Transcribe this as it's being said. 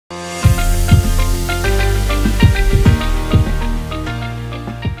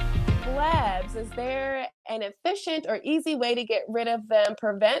there an efficient or easy way to get rid of them,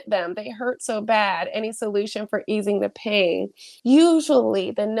 prevent them? They hurt so bad. Any solution for easing the pain?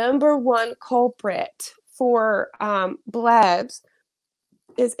 Usually, the number one culprit for blebs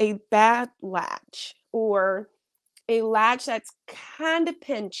is a bad latch, or a latch that's kind of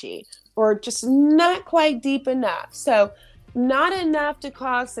pinchy or just not quite deep enough. So not enough to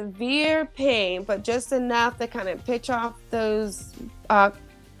cause severe pain, but just enough to kind of pitch off those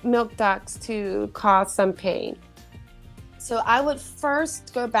milk ducts to cause some pain. So I would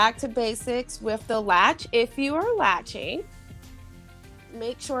first go back to basics with the latch. If you are latching,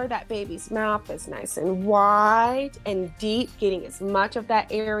 make sure that baby's mouth is nice and wide and deep, getting as much of that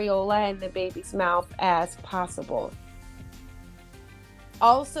areola in the baby's mouth as possible.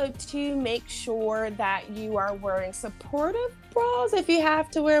 Also, to make sure that you are wearing supportive bras if you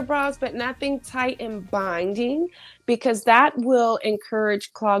have to wear bras, but nothing tight and binding, because that will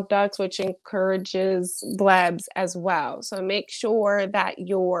encourage clogged ducts, which encourages blebs as well. So make sure that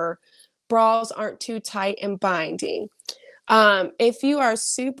your bras aren't too tight and binding. If you are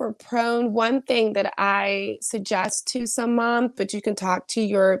super prone, one thing that I suggest to some moms, but you can talk to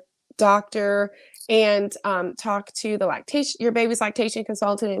your doctor and talk to your baby's lactation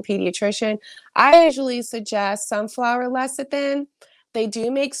consultant and pediatrician. I usually suggest sunflower lecithin. They do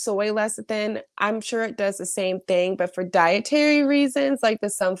make soy lecithin. I'm sure it does the same thing, but for dietary reasons, like the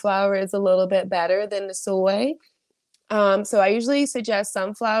sunflower is a little bit better than the soy. So I usually suggest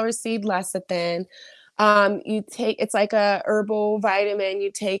sunflower seed lecithin. It's like a herbal vitamin.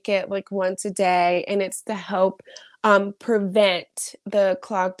 You take it like once a day, and it's to help prevent the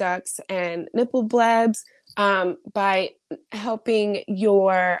clogged ducts and nipple blebs by helping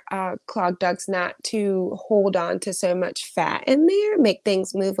your clogged ducts not to hold on to so much fat in there, make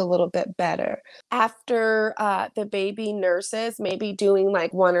things move a little bit better. After the baby nurses, maybe doing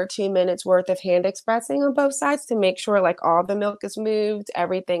like 1 or 2 minutes worth of hand expressing on both sides to make sure like all the milk is moved,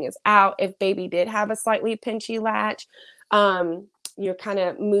 everything is out. If baby did have a slightly pinchy latch, you're kind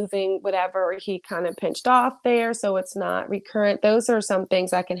of moving whatever he kind of pinched off there so it's not recurrent. Those are some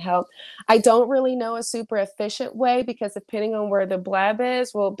things that can help. I don't really know a super efficient way, because depending on where the bleb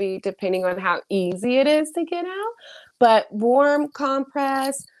is will be depending on how easy it is to get out. But warm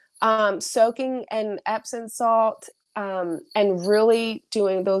compress, soaking in Epsom salt, and really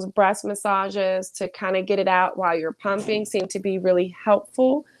doing those breast massages to kind of get it out while you're pumping seem to be really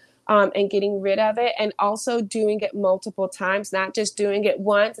helpful. And getting rid of it, and also doing it multiple times, not just doing it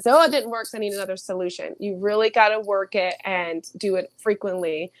once. So, oh, it didn't work, so I need another solution. You really got to work it and do it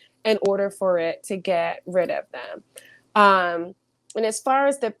frequently in order for it to get rid of them. And as far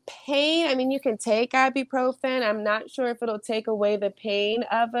as the pain, I mean, you can take ibuprofen. I'm not sure if it'll take away the pain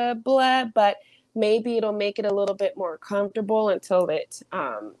of a bleb, but maybe it'll make it a little bit more comfortable until it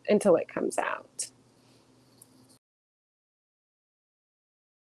comes out.